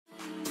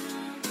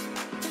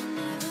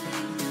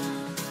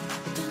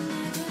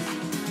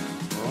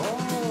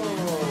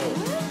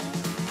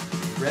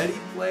Ready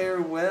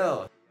Player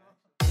Will.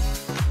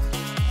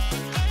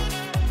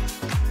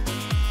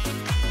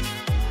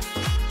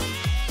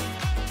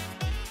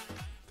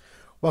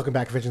 Welcome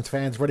back, Visions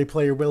fans. Ready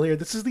Player Will here.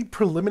 This is the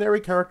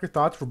preliminary character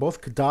thoughts for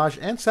both Kadaj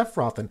and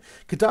Sephiroth. And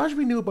Kadaj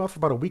we knew about for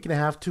about a week and a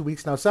half, 2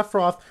 weeks now.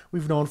 Sephiroth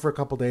we've known for a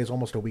couple days,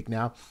 almost a week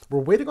now.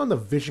 We're waiting on the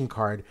vision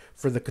card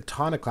for the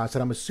Katana class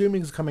that I'm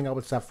assuming is coming out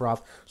with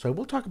Sephiroth. So I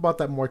will talk about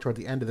that more toward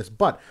the end of this.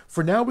 But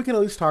for now, we can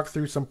at least talk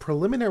through some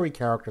preliminary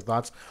character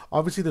thoughts.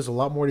 Obviously, there's a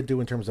lot more to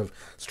do in terms of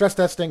stress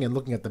testing and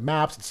looking at the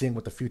maps and seeing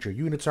what the future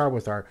units are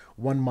with our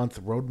 1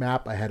 month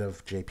roadmap ahead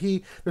of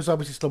JP. There's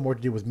obviously still more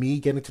to do with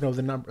me getting to know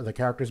the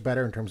characters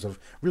better in terms of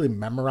really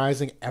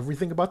memorizing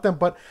everything about them,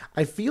 but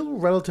I feel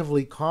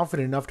relatively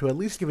confident enough to at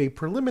least give a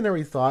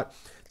preliminary thought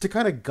to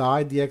kind of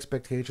guide the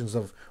expectations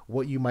of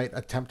what you might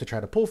attempt to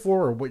try to pull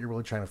for, or what you're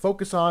really trying to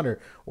focus on,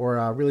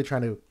 or really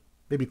trying to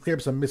maybe clear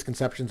up some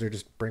misconceptions or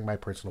just bring my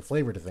personal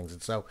flavor to things.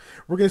 And so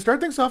we're going to start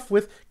things off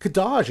with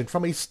Kadaj. And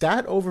from a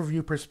stat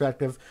overview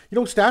perspective,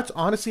 stats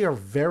honestly are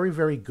very,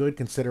 very good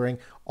considering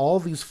all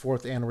these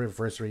 4th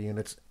anniversary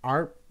units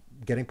are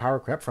getting power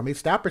crept from a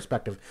stat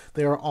perspective.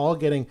 They are all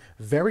getting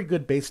very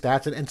good base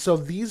stats, and so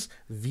these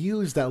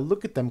views that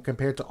look at them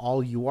compared to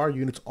all UR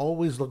units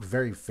always look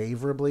very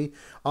favorably.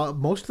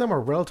 Most of them are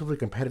relatively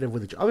competitive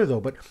with each other though,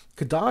 but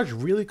Kadaj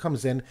really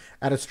comes in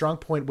at a strong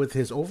point with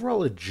his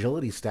overall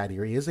agility stat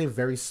here. He is a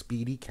very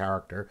speedy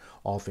character,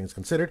 all things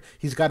considered.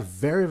 He's got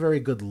very, very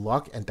good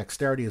luck and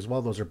dexterity as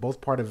well. Those are both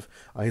part of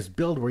his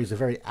build, where he's a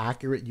very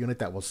accurate unit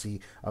that we'll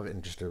see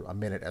in just a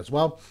minute as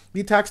well.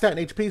 The attack stat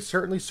and HP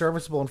certainly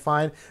serviceable and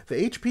fine.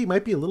 The HP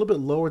might be a little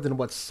bit lower than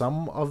what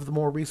some of the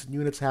more recent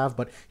units have,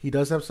 but he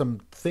does have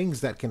some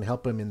things that can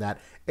help him in that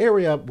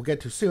area we'll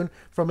get to soon.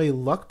 From a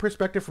luck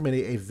perspective, from an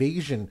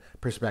evasion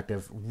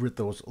perspective, with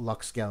those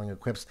luck scaling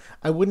equips,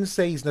 I wouldn't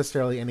say he's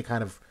necessarily any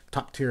kind of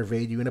top tier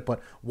evade unit,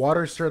 but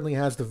Water certainly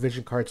has the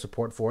vision card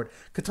support for it.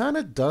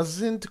 Katana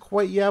doesn't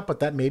quite yet, but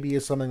that maybe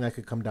is something that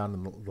could come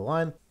down the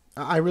line.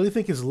 I really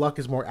think his luck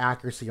is more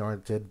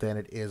accuracy-oriented than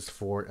it is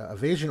for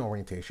evasion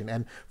orientation.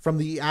 And from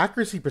the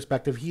accuracy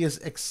perspective, he is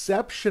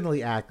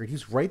exceptionally accurate.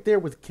 He's right there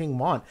with King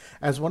Mont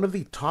as one of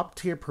the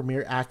top-tier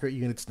premier accurate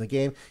units in the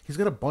game. He's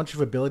got a bunch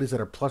of abilities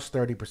that are plus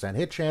 30%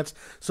 hit chance,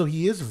 so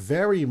he is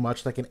very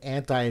much like an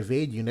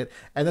anti-evade unit.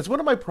 And that's one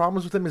of my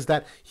problems with him, is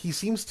that he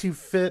seems to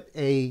fit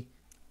a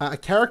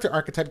character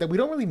archetype that we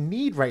don't really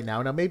need right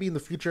now. Now, maybe in the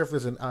future, if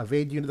there's an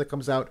evade unit that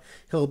comes out,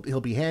 he'll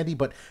be handy,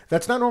 but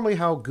that's not normally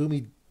how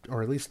Gumi,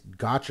 or at least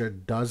Gotcha,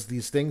 does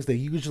these things. They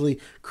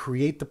usually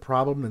create the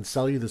problem and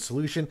sell you the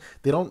solution.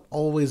 They don't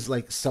always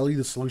sell you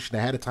the solution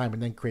ahead of time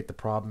and then create the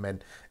problem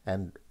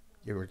and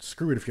you're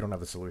screwed if you don't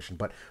have the solution.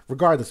 But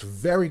regardless,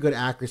 very good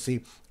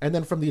accuracy. And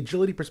then from the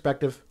agility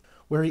perspective,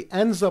 where he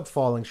ends up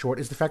falling short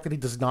is the fact that he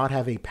does not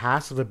have a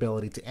passive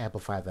ability to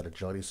amplify that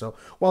agility. So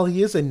while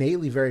he is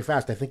innately very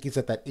fast, I think he's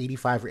at that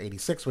 85 or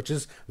 86, which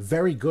is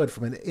very good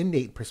from an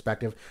innate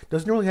perspective,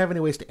 doesn't really have any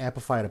ways to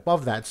amplify it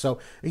above that. So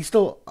he's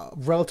still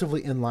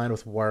relatively in line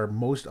with where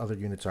most other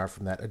units are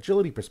from that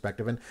agility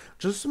perspective. And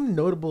just some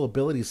notable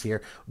abilities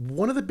here.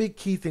 One of the big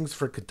key things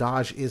for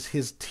Kadaj is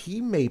his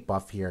teammate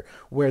buff here,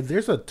 where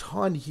there's a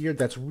ton here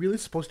that's really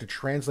supposed to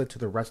translate to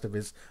the rest of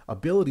his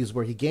abilities,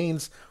 where he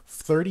gains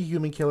 30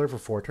 human killer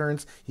for 4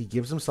 turns. He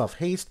gives himself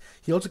haste.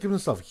 He also gives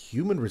himself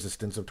human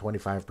resistance of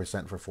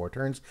 25% for 4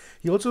 turns.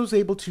 He also is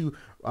able to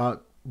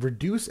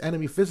reduce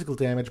enemy physical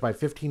damage by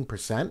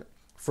 15%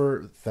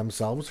 for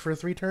themselves for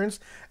 3 turns,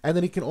 and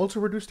then he can also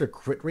reduce their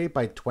crit rate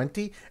by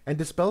 20 and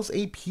dispels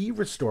AP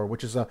restore,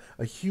 which is a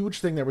huge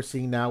thing that we're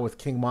seeing now with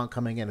King Mont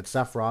coming in, and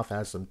Sephiroth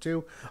has some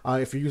too.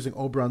 If you're using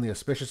Oberon the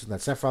Auspicious in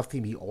that Sephiroth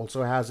team, he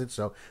also has it,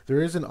 so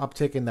there is an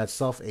uptick in that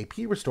self AP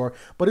restore.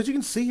 But as you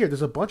can see here,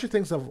 there's a bunch of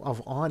things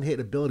of on-hit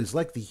abilities,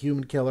 like the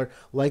human killer,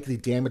 like the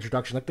damage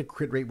reduction, like the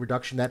crit rate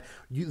reduction, that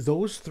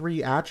those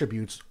 3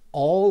 attributes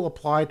all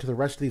apply to the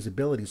rest of these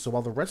abilities. So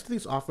while the rest of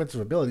these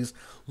offensive abilities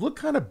look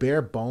kind of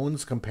bare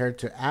bones compared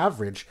to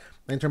average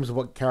in terms of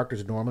what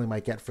characters normally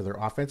might get for their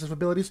offensive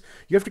abilities,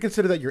 you have to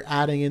consider that you're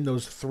adding in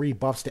those 3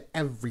 buffs to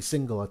every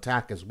single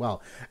attack as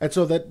well. And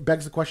so that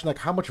begs the question,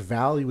 how much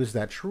value is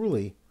that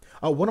truly?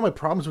 One of my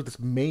problems with this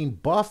main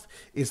buff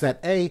is that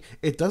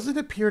it doesn't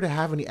appear to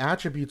have any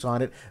attributes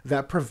on it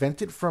that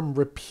prevent it from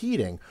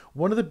repeating.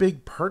 One of the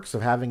big perks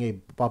of having a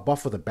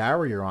buff with a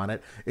barrier on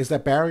it is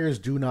that barriers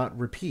do not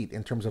repeat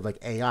in terms of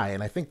AI,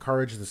 and I think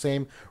Courage is the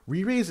same.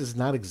 Re-raise is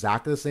not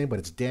exactly the same, but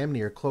it's damn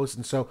near close.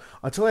 And so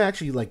until I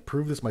actually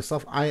prove this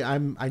myself, I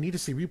need to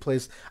see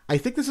replays. I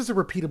think this is a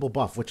repeatable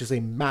buff, which is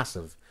a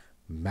massive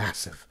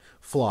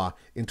flaw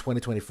in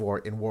 2024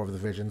 in War of the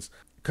Visions,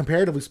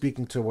 comparatively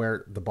speaking to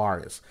where the bar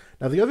is.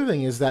 Now, the other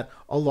thing is that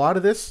a lot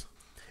of this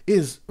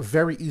is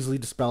very easily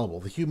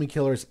dispellable. The human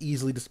killer is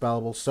easily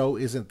dispellable, so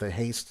isn't the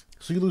haste.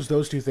 So you lose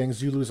those two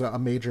things. You lose a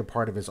major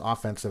part of his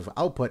offensive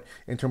output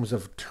in terms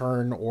of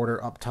turn order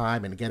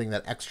uptime and getting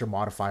that extra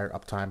modifier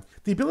uptime.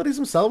 The abilities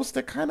themselves,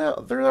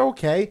 they're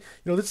okay.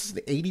 This is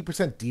an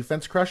 80%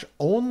 defense crush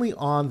only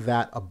on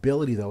that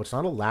ability though. It's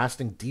not a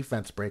lasting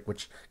defense break,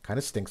 which kind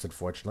of stinks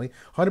unfortunately.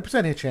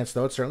 100% hit chance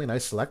though. It's certainly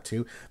nice select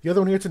 2. The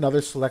other one here, it's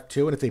another select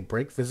 2 and it's a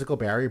break physical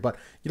barrier, but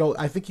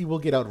I think he will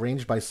get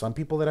outranged by some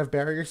people that have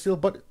barrier seal,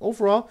 but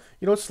overall,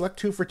 select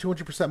 2 for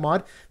 200%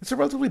 mod. It's a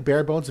relatively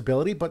bare bones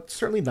ability, but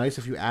certainly nice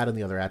if you add in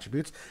the other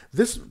attributes.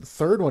 This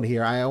third one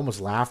here, I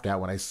almost laughed at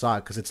when I saw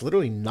it because it's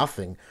literally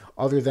nothing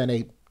other than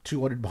a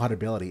 200 mod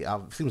ability.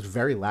 Seems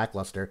very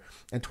lackluster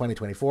in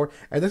 2024.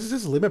 And this is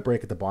his limit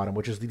break at the bottom,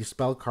 which is the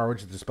Dispel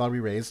Courage, the Dispel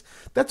Re-Raise.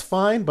 That's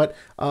fine, but,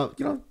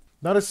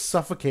 not as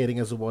suffocating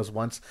as it was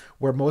once,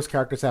 where most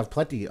characters have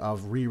plenty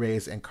of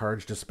Re-Raise and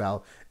Courage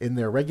Dispel in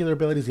their regular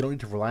abilities. You don't need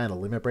to rely on a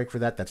limit break for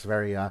that. That's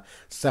very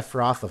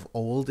Sephiroth of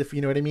old, if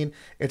you know what I mean.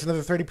 It's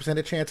another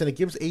 30% chance, and it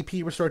gives AP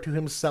restore to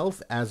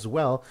himself as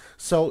well.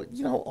 So,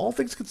 all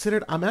things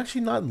considered, I'm actually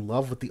not in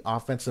love with the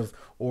offensive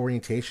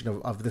orientation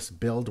of this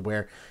build,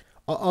 where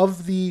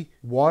of the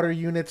water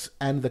units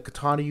and the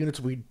katana units,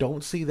 we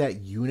don't see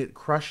that unit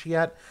crush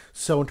yet.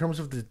 So in terms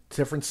of the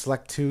different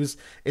select 2s,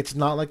 it's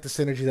not like the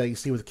synergy that you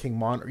see with King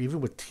Mon or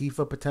even with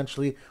Tifa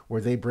potentially,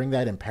 where they bring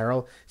that in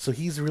peril. So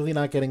he's really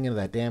not getting into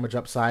that damage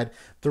upside.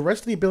 The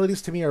rest of the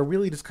abilities to me are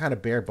really just kind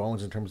of bare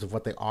bones in terms of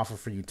what they offer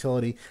for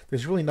utility.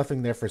 There's really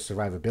nothing there for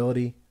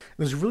survivability.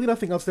 There's really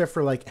nothing else there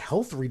for like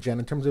health regen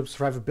in terms of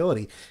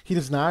survivability. He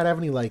does not have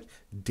any like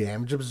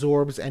damage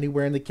absorbs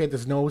anywhere in the kit.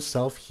 There's no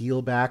self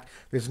heal back.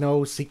 There's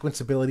no sequence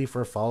ability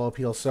for a follow-up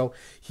heal. So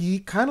he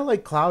kind of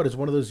like Cloud is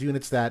one of those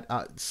units that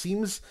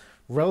seems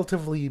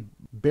relatively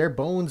bare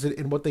bones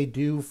in what they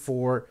do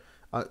for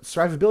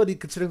survivability,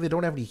 considering they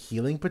don't have any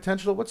healing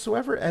potential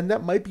whatsoever. And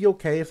that might be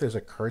okay if there's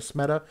a curse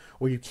meta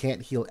where you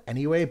can't heal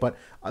anyway, but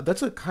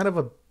that's a kind of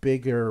a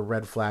bigger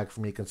red flag for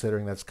me,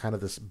 considering that's kind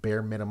of this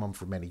bare minimum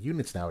for many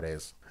units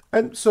nowadays.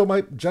 And so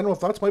my general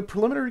thoughts, my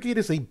preliminary grade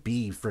is a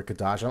B for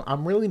Kadaj.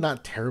 I'm really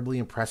not terribly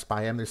impressed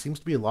by him. There seems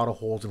to be a lot of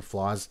holes and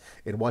flaws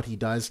in what he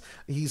does.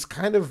 He's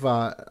kind of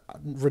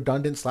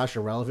redundant /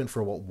 irrelevant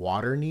for what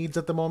water needs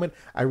at the moment.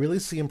 I really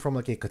see him from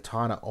like a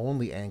katana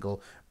only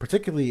angle,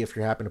 particularly if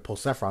you're happen to pull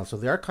Sephiroth. So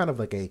they are kind of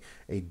like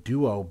a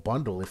duo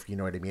bundle, if you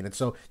know what I mean. And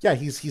so, yeah,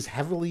 he's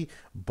heavily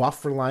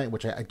buff reliant,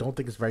 which I don't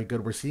think is very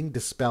good. We're seeing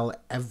Dispel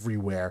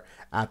everywhere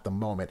at the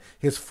moment.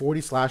 His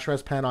 40 /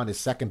 res pen on his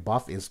second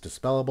buff is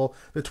dispellable.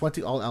 The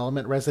 20 all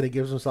element res that he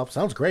gives himself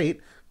sounds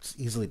great. It's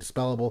easily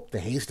dispellable. The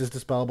haste is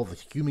dispellable. The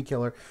human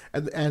killer,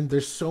 and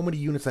there's so many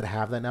units that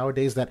have that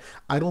nowadays that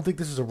I don't think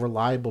this is a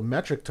reliable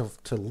metric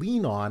to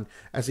lean on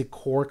as a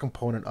core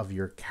component of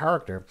your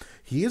character.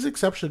 He is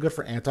exceptionally good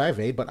for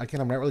anti-evade, but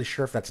again, I'm not really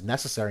sure if that's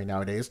necessary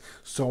nowadays.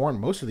 So aren't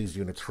most of these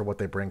units for what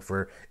they bring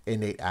for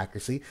innate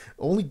accuracy.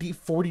 Only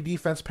 40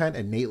 defense pen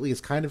innately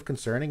is kind of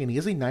concerning, and he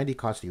is a 90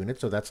 cost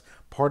unit, so that's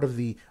part of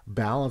the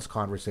balance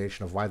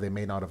conversation of why they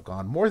may not have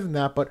gone more than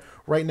that. But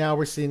right now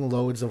we're seeing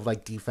loads of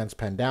like defense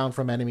pen down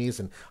from enemies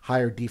and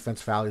higher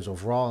defense values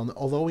overall. And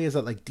although he has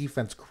that like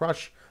defense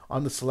crush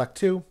on the select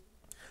 2,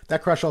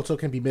 that crush also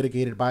can be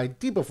mitigated by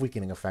debuff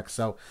weakening effects.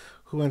 So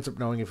who ends up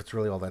knowing if it's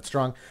really all that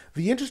strong?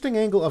 The interesting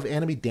angle of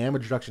enemy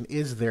damage reduction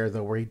is there,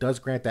 though, where he does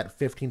grant that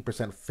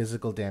 15%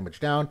 physical damage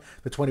down,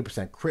 the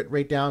 20% crit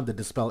rate down, the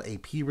Dispel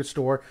AP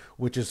restore,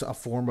 which is a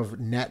form of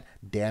net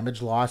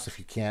damage loss if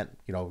you can't,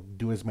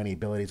 do as many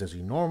abilities as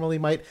you normally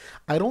might.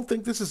 I don't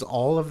think this is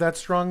all of that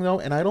strong,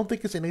 though, and I don't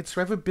think his innate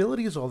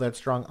survivability is all that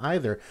strong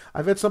either.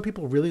 I've had some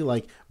people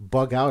really,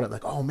 bug out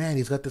at, oh, man,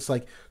 he's got this,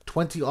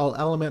 20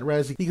 all-element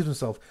res. He gives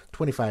himself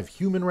 25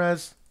 human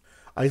res.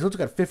 He's also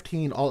got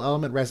 15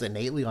 all-element res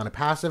innately on a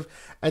passive.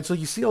 And so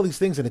you see all these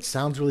things, and it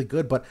sounds really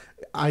good, but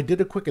I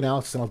did a quick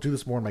analysis, and I'll do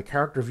this more in my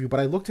character review,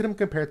 but I looked at him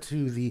compared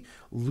to the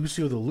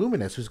Lucio the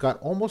Luminous, who's got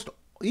almost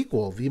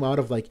equal the amount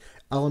of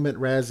element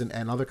res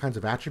and other kinds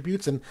of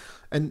attributes,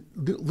 and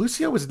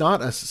Lucio is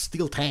not a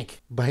steel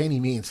tank by any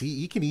means.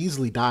 He can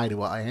easily die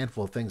to a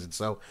handful of things, and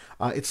so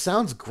it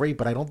sounds great,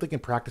 but I don't think in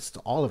practice it's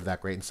all of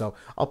that great. And so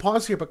I'll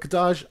pause here, but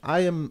Kadaj,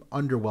 I am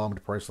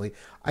underwhelmed personally.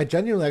 I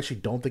genuinely actually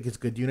don't think it's a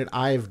good unit.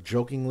 I've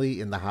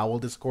jokingly in the Howl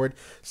Discord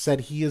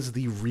said he is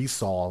the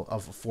Resol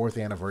of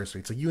 4th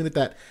anniversary. It's a unit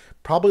that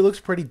probably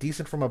looks pretty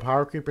decent from a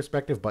power creep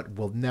perspective, but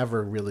will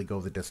never really go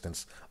the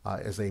distance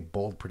as a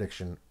bold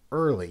prediction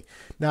early.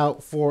 Now,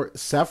 for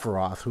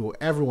Sephiroth, who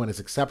everyone is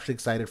exceptionally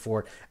excited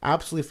for,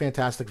 absolutely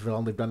fantastic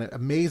villain. They've done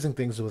amazing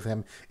things with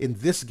him in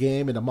this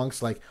game and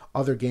amongst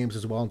other games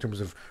as well in terms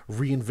of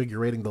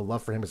reinvigorating the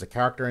love for him as a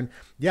character. And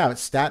yeah,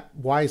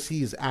 stat-wise,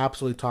 he is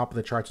absolutely top of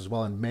the charts as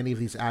well in many of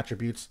these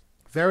attributes.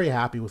 Very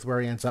happy with where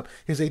he ends up.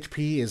 His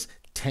HP is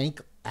tank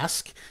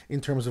esque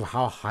in terms of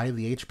how high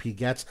the HP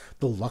gets.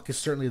 The luck is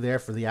certainly there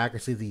for the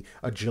accuracy. The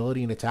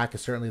agility and attack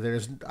is certainly there.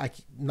 There's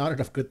not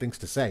enough good things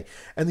to say.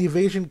 And the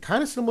evasion,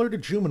 kind of similar to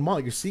Jum and Maul.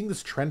 You're seeing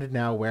this trend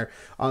now where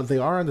they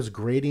are on this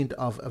gradient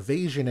of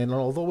evasion. And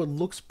although it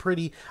looks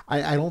pretty,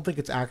 I don't think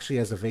it's actually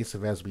as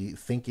evasive as we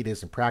think it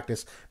is in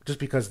practice, just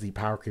because the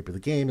power creep of the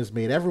game has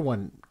made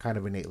everyone kind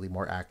of innately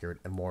more accurate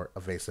and more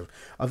evasive.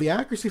 The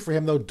accuracy for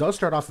him, though, does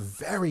start off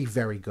very,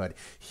 very good.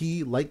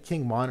 He, like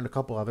King Mon and a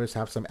couple others,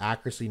 have some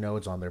accuracy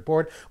nodes on their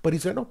board, but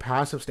he's got no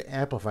passives to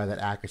amplify that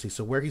accuracy.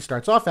 So where he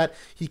starts off at,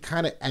 he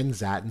kind of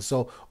ends at. And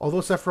so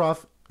although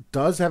Sephiroth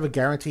does have a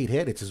guaranteed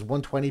hit, it's his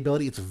 120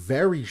 ability, it's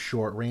very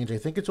short range. I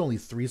think it's only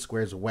 3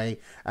 squares away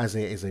as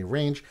a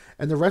range.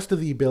 And the rest of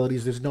the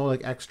abilities, there's no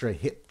like extra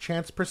hit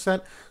chance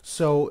percent.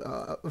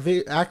 So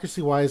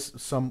accuracy wise,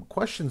 some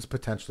questions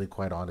potentially,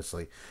 quite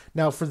honestly.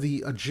 Now for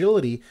the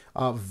agility,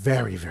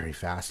 very, very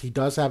fast. He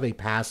does have a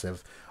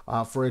passive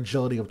for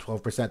agility of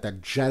 12%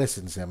 that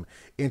jettisons him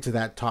into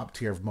that top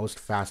tier of most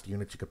fast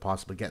units you could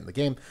possibly get in the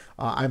game.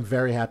 I'm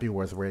very happy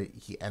with where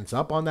he ends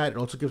up on that. It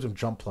also gives him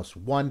jump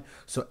 +1,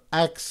 so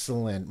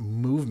excellent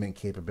movement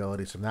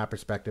capabilities from that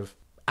perspective.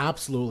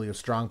 Absolutely a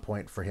strong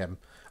point for him.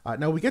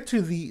 Now we get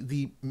to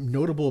the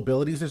notable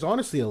abilities. There's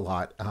honestly a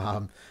lot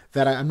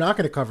that I'm not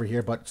going to cover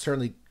here, but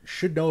certainly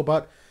should know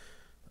about.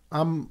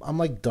 I'm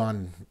like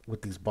done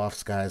with these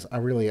buffs, guys. I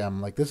really am.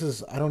 Like this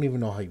is, I don't even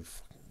know how you.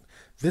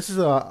 This is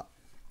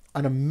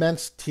an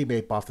immense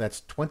teammate buff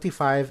that's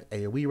 25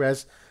 AoE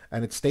res,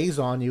 and it stays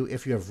on you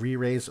if you have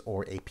re-raise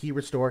or AP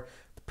restore.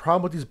 The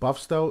problem with these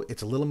buffs, though,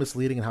 it's a little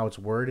misleading in how it's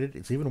worded.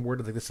 It's even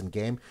worded like this in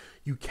game.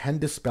 You can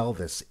dispel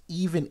this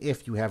even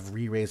if you have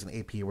re-raise and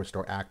AP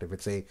restore active.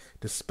 It's a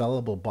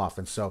dispellable buff,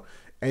 and so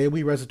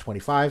AoE res at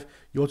 25.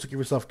 You also give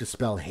yourself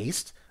dispel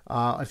haste.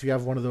 If you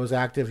have one of those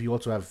active, you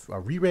also have a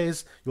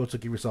re-raise. You also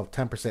give yourself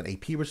 10%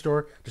 AP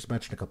restore, just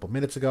mentioned a couple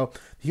minutes ago.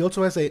 He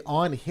also has a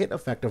on-hit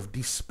effect of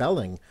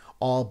dispelling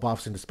all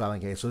buffs and dispelling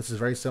haste. So this is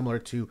very similar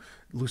to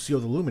Lucio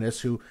the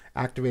Luminous, who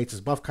activates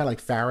his buff, kind of like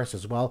Faris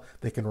as well.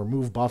 They can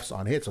remove buffs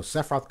on hit, so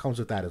Sephiroth comes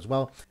with that as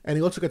well. And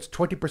he also gets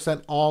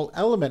 20% all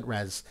element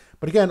res.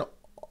 But again,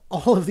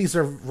 all of these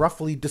are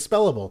roughly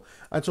dispellable.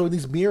 And so in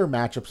these mirror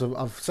matchups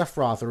of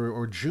Sephiroth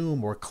or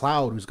Jum or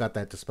Cloud, who's got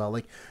that dispel,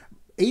 like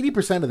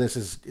 80% of this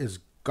is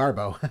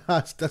Garbo.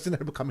 It doesn't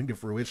end up coming to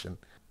fruition.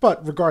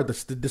 But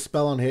regardless, the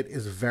dispel on hit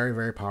is very,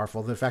 very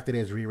powerful. The fact that he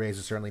has re-raise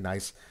is certainly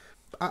nice.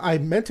 I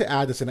meant to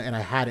add this and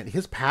I hadn't.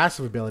 His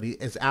passive ability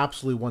is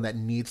absolutely one that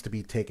needs to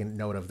be taken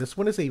note of. This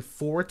one is a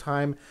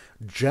 4-time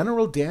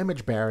general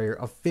damage barrier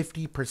of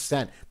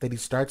 50% that he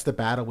starts the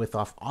battle with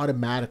off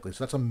automatically.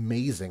 So that's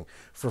amazing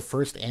for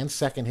first and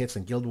second hits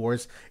in Guild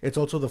Wars. It's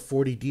also the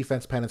 40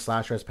 defense pen and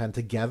slash res pen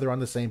together on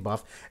the same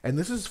buff. And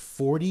this is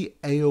 40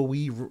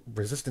 AoE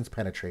resistance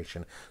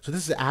penetration. So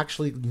this is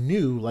actually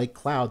new, like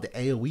Cloud, the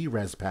AoE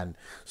res pen.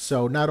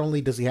 So not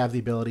only does he have the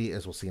ability,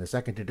 as we'll see in a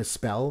second, to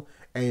dispel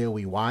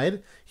AoE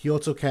wide, he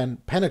also can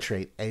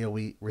penetrate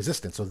AoE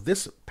resistance. So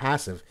this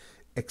passive,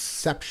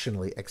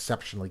 exceptionally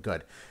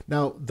good.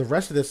 Now, the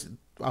rest of this,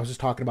 I was just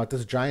talking about,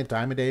 this giant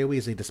diamond AoE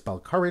is a dispel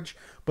courage,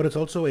 but it's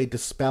also a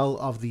dispel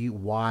of the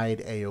wide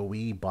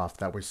AoE buff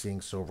that we're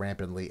seeing so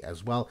rampantly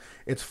as well.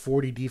 It's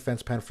 40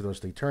 defense pen for those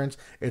 3 turns.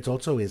 It's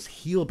also his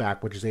heal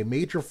back, which is a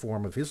major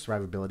form of his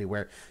survivability,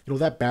 where, you know,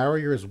 that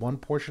barrier is one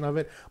portion of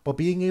it, but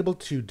being able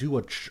to do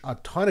a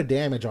ton of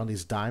damage on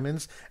these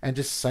diamonds and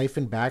just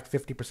siphon back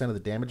 50% of the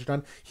damage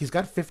done, he's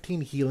got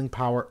 15 healing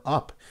power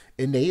up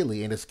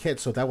innately in his kit,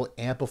 so that will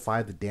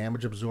amplify the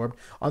damage absorbed.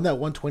 On that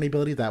 120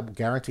 ability, that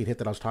guaranteed hit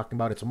that I was talking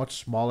about, it's a much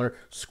smaller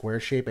square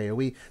shape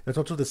AoE. There's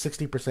also the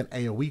 60%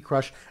 AoE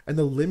crush, and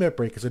the limit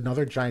break is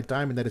another giant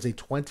diamond that is a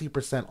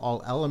 20%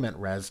 all element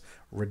res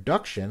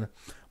reduction,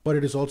 but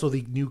it is also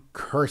the new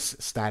curse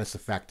status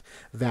effect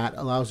that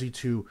allows you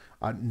to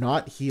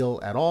not heal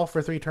at all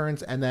for 3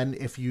 turns, and then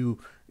if you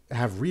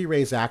have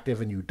re-raise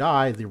active and you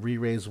die, the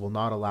re-raise will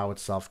not allow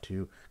itself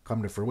to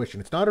come to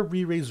fruition. It's not a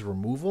re-raise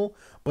removal,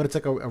 but it's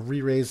like a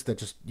re-raise that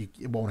just,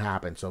 it won't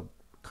happen. So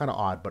kind of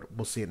odd, but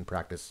we'll see it in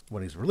practice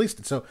when he's released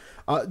it. So,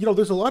 you know,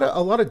 there's a lot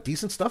of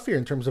decent stuff here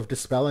in terms of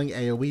dispelling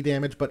AoE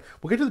damage, but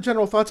we'll get to the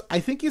general thoughts.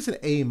 I think he's an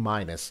A-,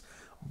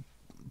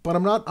 but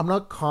I'm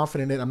not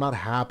confident in it. I'm not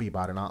happy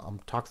about it.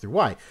 I'll talk through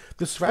why.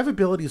 The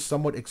survivability is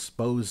somewhat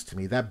exposed to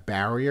me. That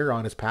barrier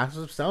on his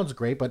passive sounds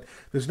great, but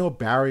there's no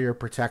barrier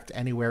protect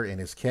anywhere in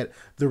his kit.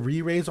 The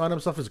re-raise on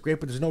himself is great,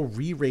 but there's no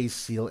re-raise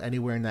seal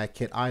anywhere in that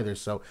kit either.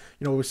 So,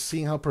 you know, we're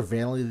seeing how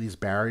prevalent these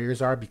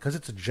barriers are. Because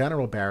it's a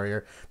general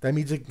barrier, that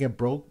means it can get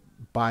broke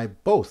by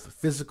both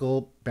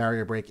physical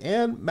barrier break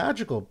and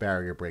magical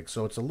barrier break.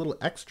 So it's a little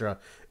extra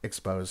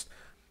exposed.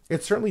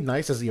 It's certainly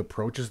nice as he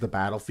approaches the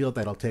battlefield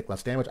that he'll take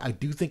less damage. I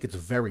do think it's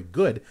very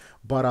good,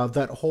 but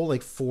that whole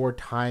like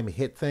 4-time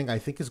hit thing I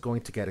think is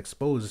going to get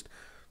exposed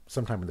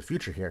sometime in the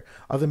future here.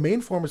 The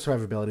main form of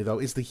survivability, though,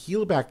 is the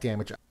heal back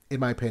damage. in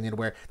my opinion,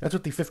 where that's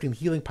what the 15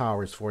 healing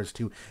power is for, is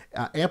to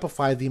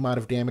amplify the amount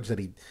of damage that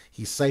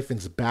he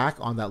siphons back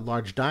on that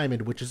large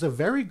diamond, which is a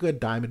very good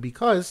diamond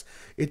because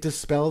it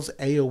dispels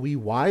AoE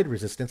wide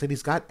resistance, and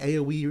he's got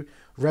AoE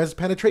res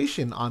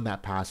penetration on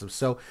that passive.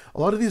 So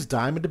a lot of these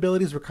diamond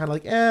abilities were kind of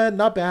like,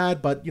 not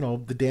bad, but you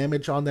know, the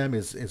damage on them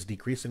is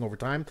decreasing over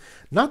time.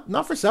 Not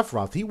for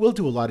Sephiroth. He will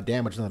do a lot of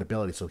damage on that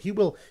ability, so he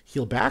will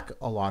heal back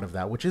a lot of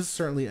that, which is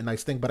certainly a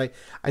nice thing. But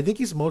I think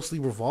he's mostly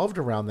revolved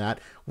around that,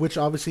 which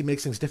obviously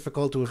makes things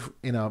difficult to,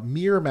 in a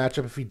mirror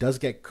matchup, if he does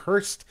get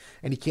cursed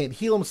and he can't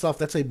heal himself.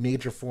 That's a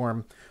major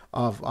form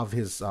of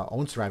his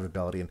own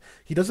survivability. And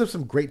he does have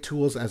some great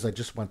tools, as I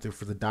just went through,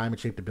 for the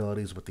diamond-shaped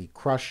abilities with the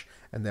Crush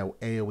and the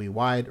AoE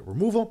wide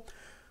removal.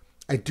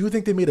 I do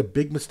think they made a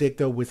big mistake,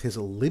 though, with his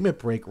limit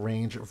break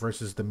range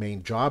versus the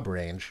main job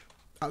range.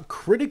 A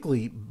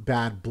critically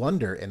bad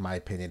blunder, in my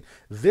opinion.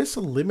 This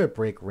limit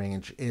break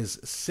range is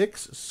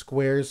 6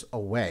 squares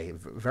away.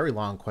 Very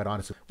long, quite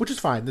honestly, which is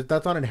fine.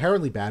 That's not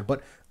inherently bad,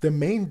 but the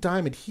main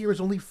diamond here is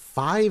only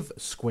 5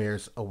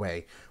 squares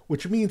away,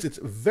 which means it's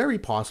very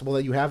possible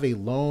that you have a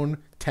lone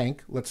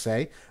tank, let's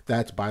say,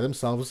 that's by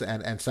themselves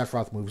and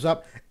Sephiroth moves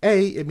up.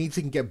 It means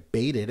he can get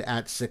baited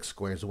at 6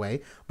 squares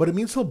away, but it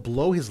means he'll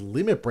blow his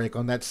limit break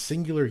on that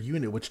singular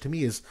unit, which to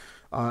me is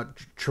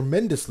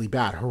tremendously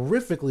bad,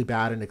 horrifically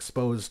bad, and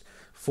exposed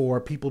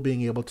for people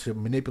being able to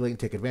manipulate and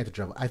take advantage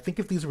of. I think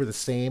if these were the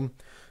same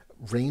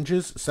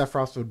ranges,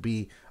 Sephiroth would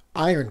be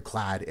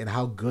ironclad in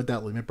how good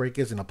that limit break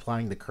is in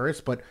applying the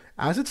curse. But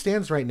as it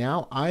stands right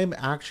now, I'm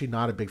actually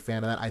not a big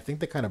fan of that. I think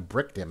they kind of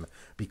bricked him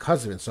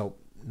because of it. So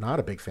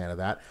not a big fan of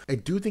that. I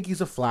do think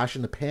he's a flash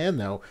in the pan,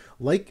 though.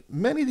 Like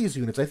many of these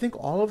units, I think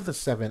all of the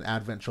 7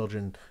 Advent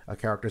Children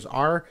characters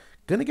are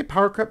going to get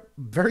power crept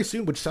very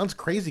soon, which sounds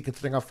crazy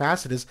considering how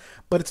fast it is,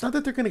 but it's not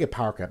that they're going to get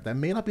power crept. That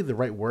may not be the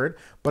right word,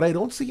 but I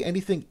don't see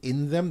anything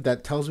in them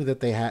that tells me that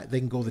they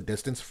can go the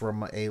distance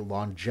from a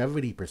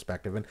longevity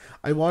perspective. And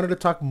I wanted to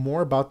talk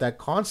more about that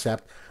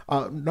concept.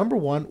 Number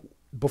one,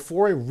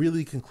 before I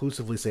really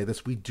conclusively say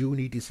this, we do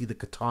need to see the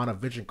Katana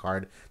Vision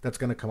card that's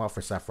going to come out for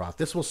Sephiroth.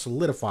 This will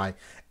solidify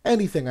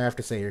anything I have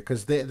to say here,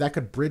 because that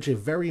could bridge a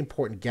very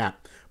important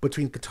gap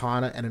between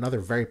Katana and another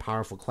very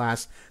powerful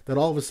class, that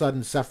all of a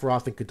sudden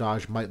Sephiroth and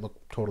Kadaj might look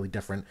totally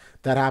different.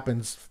 That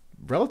happens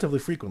relatively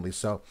frequently,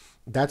 so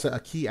that's a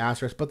key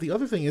asterisk. But the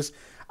other thing is,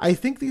 I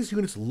think these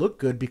units look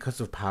good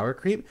because of power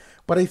creep,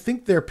 but I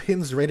think their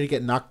pins ready to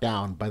get knocked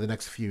down by the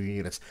next few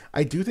units.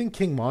 I do think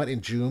King Mont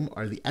and Joom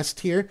are the S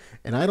tier,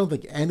 and I don't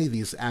think any of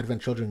these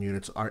Advent Children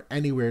units are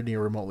anywhere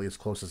near remotely as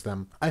close as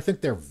them. I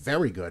think they're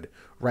very good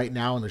right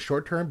now in the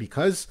short term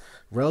because,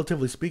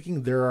 relatively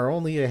speaking, there are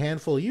only a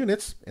handful of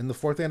units in the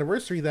 4th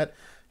anniversary that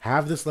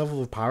have this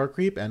level of power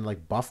creep and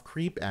like buff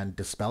creep and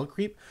dispel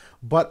creep.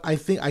 But I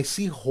think I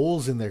see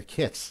holes in their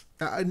kits.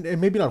 And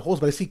maybe not holes,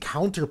 but I see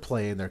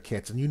counterplay in their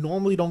kits. And you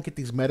normally don't get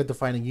these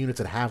meta-defining units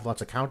that have lots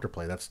of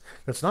counterplay.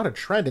 That's not a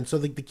trend. And so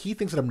the key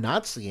things that I'm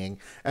not seeing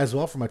as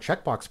well from a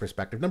checkbox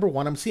perspective, number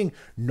one, I'm seeing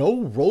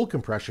no roll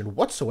compression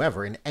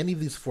whatsoever in any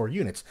of these 4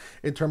 units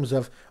in terms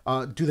of,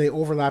 do they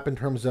overlap in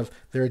terms of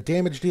they're a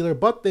damage dealer,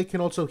 but they can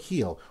also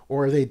heal?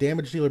 Or are they a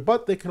damage dealer,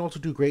 but they can also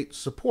do great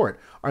support?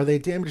 Are they a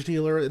damage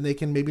dealer and they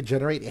can maybe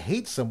generate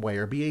hate some way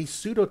or be a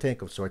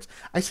pseudo-tank of sorts?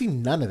 I see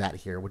none of that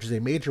here, which is a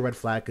major red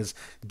flag because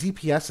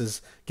DPSs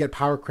get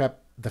power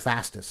crept the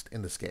fastest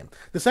in this game.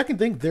 The second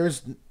thing,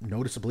 there's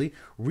noticeably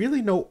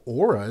really no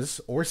auras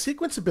or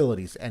sequence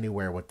abilities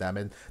anywhere with them,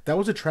 and that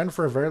was a trend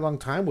for a very long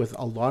time with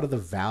a lot of the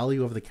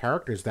value of the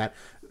characters, that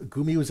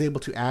Gumi was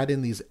able to add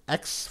in these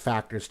X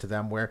factors to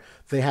them where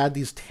they had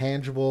these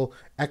tangible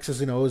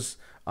X's and O's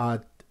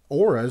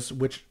auras,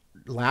 which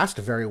last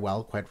very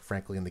well, quite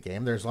frankly, in the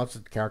game. There's lots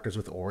of characters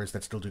with auras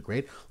that still do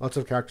great, lots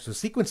of characters with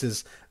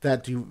sequences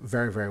that do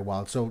very, very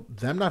well. So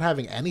them not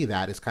having any of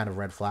that is kind of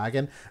red flag,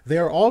 and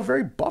they're all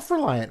very buff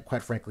reliant,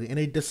 quite frankly, in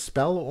a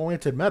dispel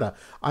oriented meta.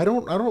 I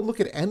don't look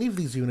at any of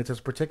these units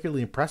as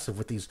particularly impressive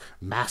with these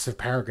massive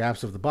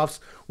paragraphs of the buffs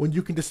when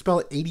you can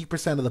dispel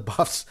 80% of the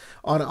buffs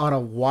on a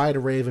wide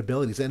array of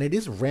abilities, and it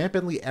is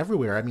rampantly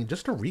everywhere. I mean,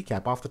 just to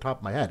recap off the top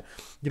of my head,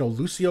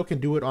 Lucio can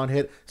do it on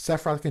hit,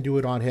 Sephiroth can do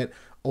it on hit,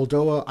 Ice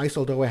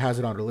Oldoa has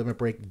it on her limit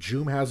break.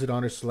 Joom has it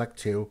on her select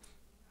 2.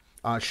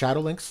 Shadow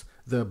Lynx,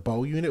 the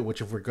bow unit,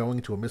 which if we're going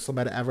to a missile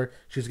meta ever,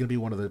 she's going to be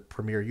one of the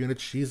premier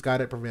units. She's got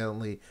it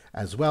prevalently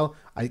as well.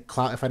 If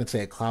I didn't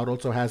say it, Cloud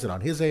also has it on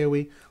his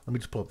AoE. Let me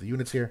just pull up the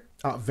units here.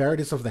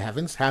 Veritas of the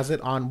Heavens has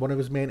it on one of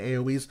his main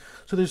AoEs.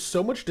 So there's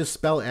so much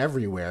dispel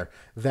everywhere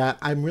that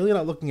I'm really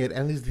not looking at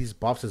any of these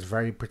buffs as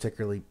very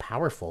particularly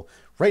powerful.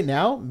 Right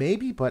now,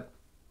 maybe, but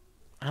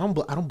I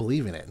don't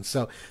believe in it. And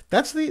so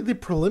that's the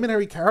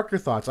preliminary character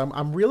thoughts.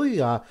 I'm really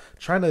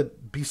trying to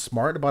be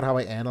smart about how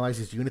I analyze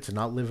these units and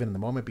not live in the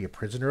moment, be a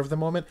prisoner of the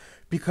moment,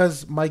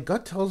 because my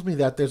gut tells me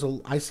that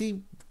I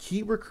see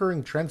key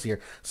recurring trends here.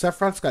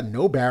 Sephiroth's got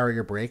no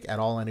barrier break at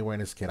all anywhere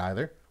in his kit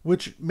either,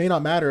 which may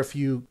not matter if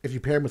you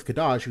pair him with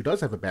Kadaj, who does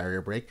have a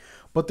barrier break,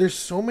 but there's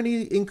so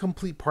many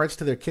incomplete parts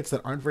to their kits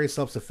that aren't very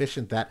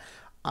self-sufficient that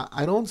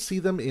I don't see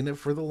them in it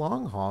for the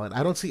long haul, and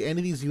I don't see any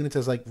of these units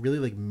as like really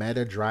like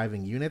meta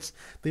driving units.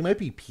 They might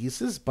be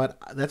pieces, but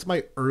that's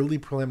my early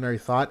preliminary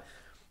thought.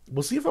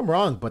 We'll see if I'm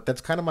wrong, but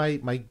that's kind of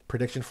my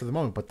prediction for the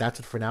moment. But that's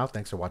it for now.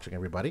 Thanks for watching,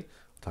 everybody.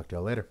 Talk to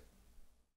y'all later.